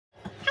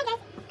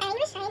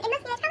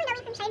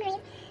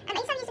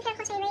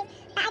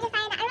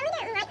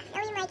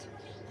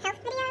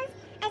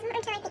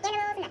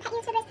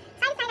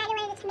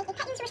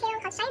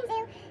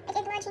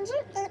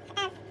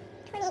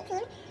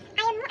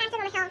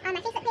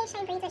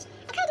Shianne Breeze, which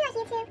I kind of do on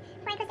YouTube,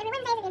 where I post every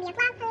Wednesday. There's going to be a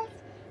blog post,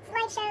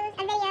 slideshows, a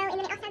video, and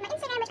then I also have my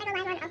Instagram, which I go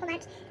live on Uncle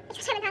Lunch, which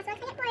is time possible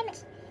because I get bored, which,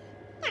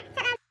 yeah,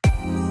 so,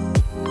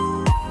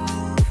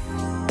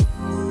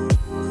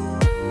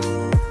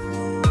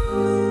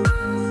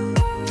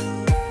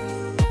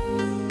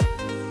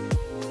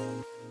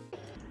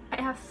 I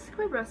have cystic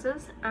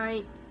fibrosis.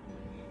 I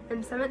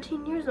am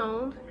 17 years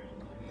old,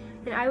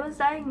 and I was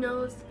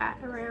diagnosed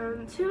at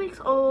around 2 weeks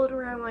old,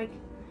 around like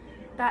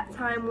that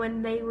time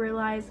when they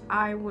realized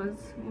I was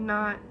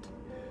not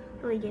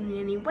really gaining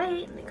any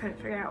weight, and they couldn't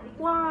figure out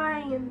why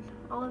and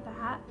all of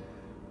that.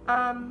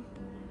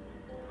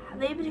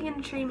 They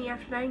began to treat me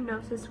after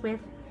diagnosis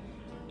with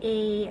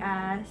a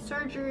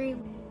surgery.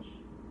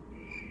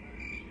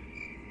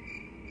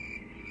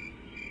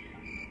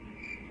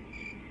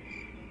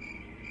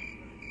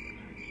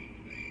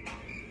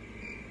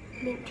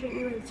 They treated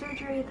me with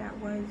surgery that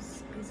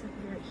was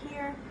basically right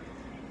here.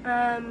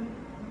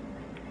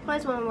 What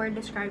is one word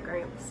to describe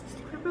growing up with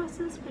cystic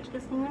fibrosis, which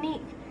is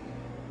unique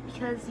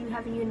because you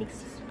have a unique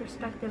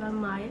perspective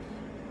on life.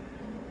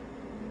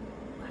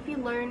 What have you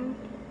learned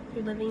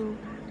through living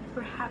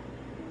through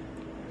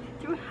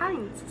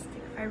having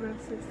cystic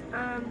fibrosis?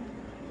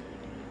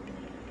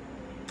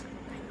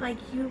 Like,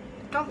 you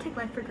don't take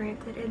life for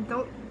granted, and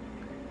don't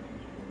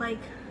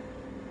like,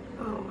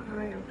 oh, how am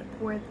I gonna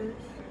word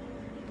this?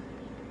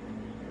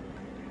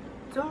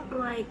 Don't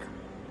like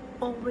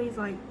always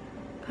like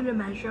put a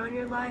measure on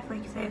your life,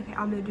 like say, okay,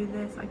 I'm gonna do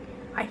this, like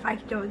if I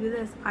don't do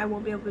this, I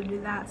won't be able to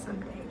do that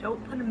someday.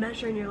 Don't put a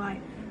measure in your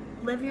life.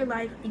 Live your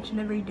life each and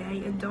every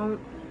day, and don't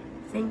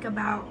think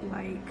about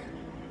like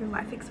your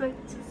life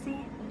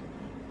expectancy.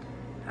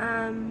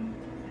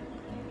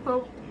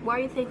 Well, what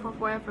are you thankful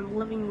for from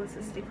living with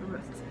cystic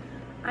fibrosis?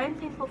 I'm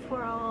thankful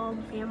for all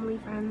the family,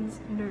 friends,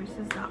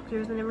 nurses,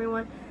 doctors, and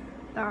everyone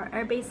that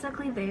are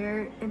basically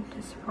there and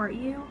to support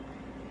you.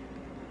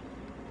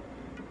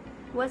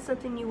 What's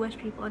something you wish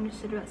people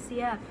understood about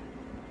CF?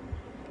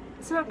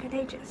 It's not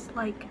contagious.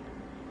 Like,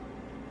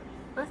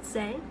 let's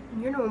say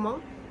you're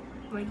normal,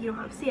 like you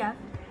don't have CF,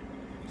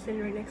 you're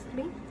sitting right next to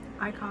me,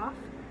 I cough.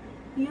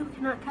 You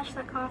cannot catch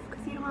that cough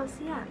because you don't have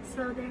CF,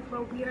 so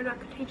therefore we are not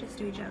contagious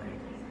to each other.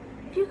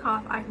 If you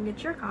cough, I can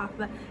get your cough,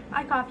 but if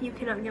I cough, you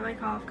cannot get my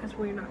cough because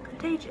we're not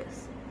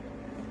contagious.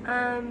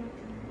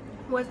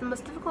 Was the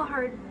most difficult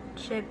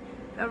hardship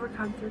to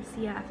overcome through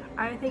CF?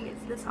 I think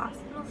it's this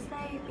hospital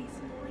stay,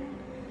 basically,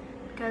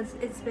 because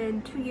it's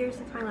been 2 years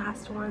since my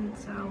last one.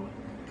 So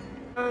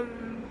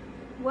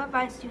what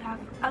advice do you have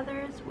for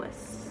others with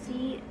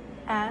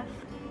CF?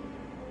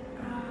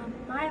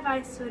 My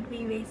advice would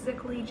be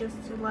basically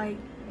just to, like,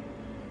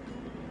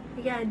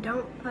 again,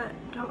 don't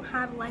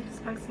have life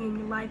expectancy in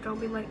your life. Don't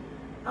be like,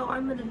 oh,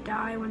 I'm gonna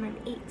die when I'm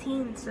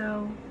 18,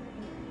 so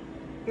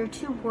you're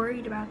too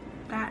worried about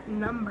that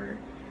number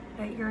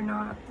that you're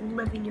not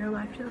living your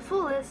life to the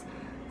fullest.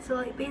 So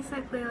like,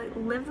 basically, like,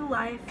 live the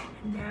life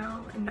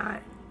now and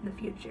not the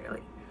future.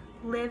 Like,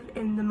 live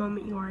in the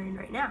moment you are in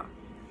right now.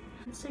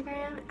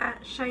 Instagram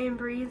at Shianne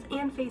Breeze,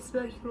 and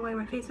Facebook, you can go to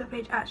my Facebook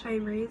page at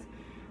Shianne Breeze.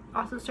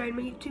 Also started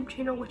my YouTube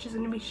channel, which is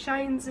going to be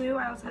Shianne Zoo.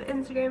 I also have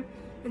Instagram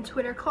and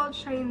Twitter called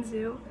Shianne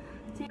Zoo.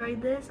 If you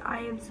enjoyed this,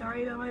 I am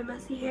sorry about my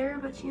messy hair,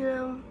 but you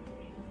know,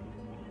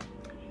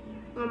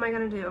 what am I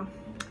gonna do?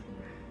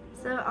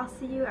 So I'll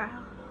see you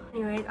out.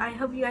 Anyways, I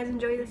hope you guys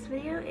enjoyed this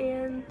video,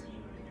 and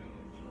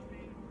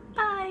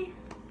bye!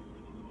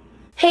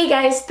 Hey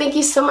guys, thank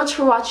you so much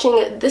for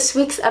watching this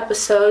week's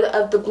episode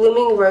of the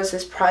Blooming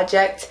Roses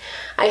Project.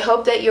 I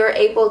hope that you're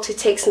able to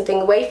take something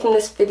away from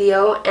this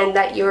video and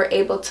that you're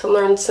able to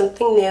learn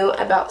something new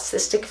about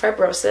cystic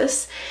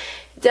fibrosis.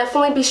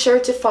 Definitely be sure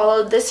to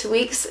follow this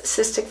week's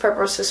Cystic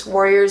Fibrosis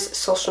Warriors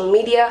social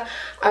media.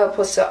 I will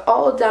post it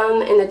all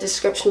down in the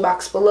description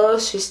box below,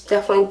 so just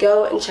definitely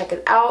go and check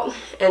it out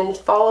and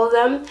follow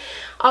them.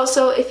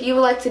 Also, if you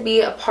would like to be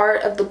a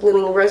part of the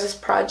Blooming Roses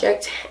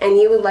Project and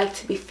you would like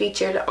to be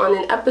featured on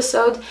an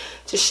episode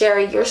to share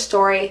your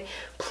story,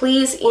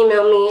 please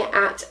email me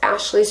at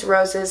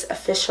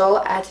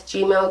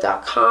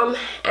ashleysrosesofficial@gmail.com,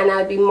 and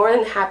I'd be more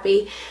than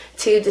happy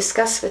to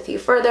discuss with you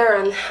further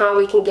on how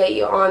we can get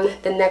you on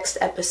the next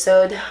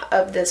episode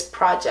of this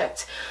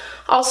project.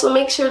 Also,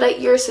 make sure that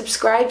you're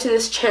subscribed to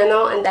this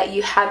channel and that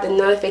you have the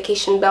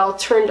notification bell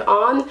turned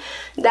on.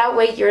 That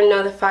way you're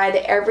notified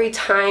every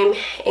time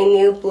a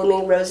new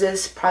Blooming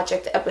Roses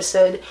Project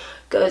episode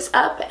goes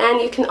up,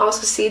 and you can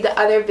also see the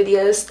other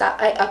videos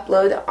that I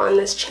upload on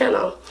this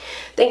channel.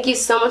 Thank you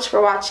so much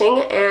for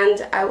watching,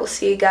 and I will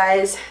see you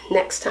guys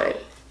next time.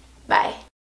 Bye.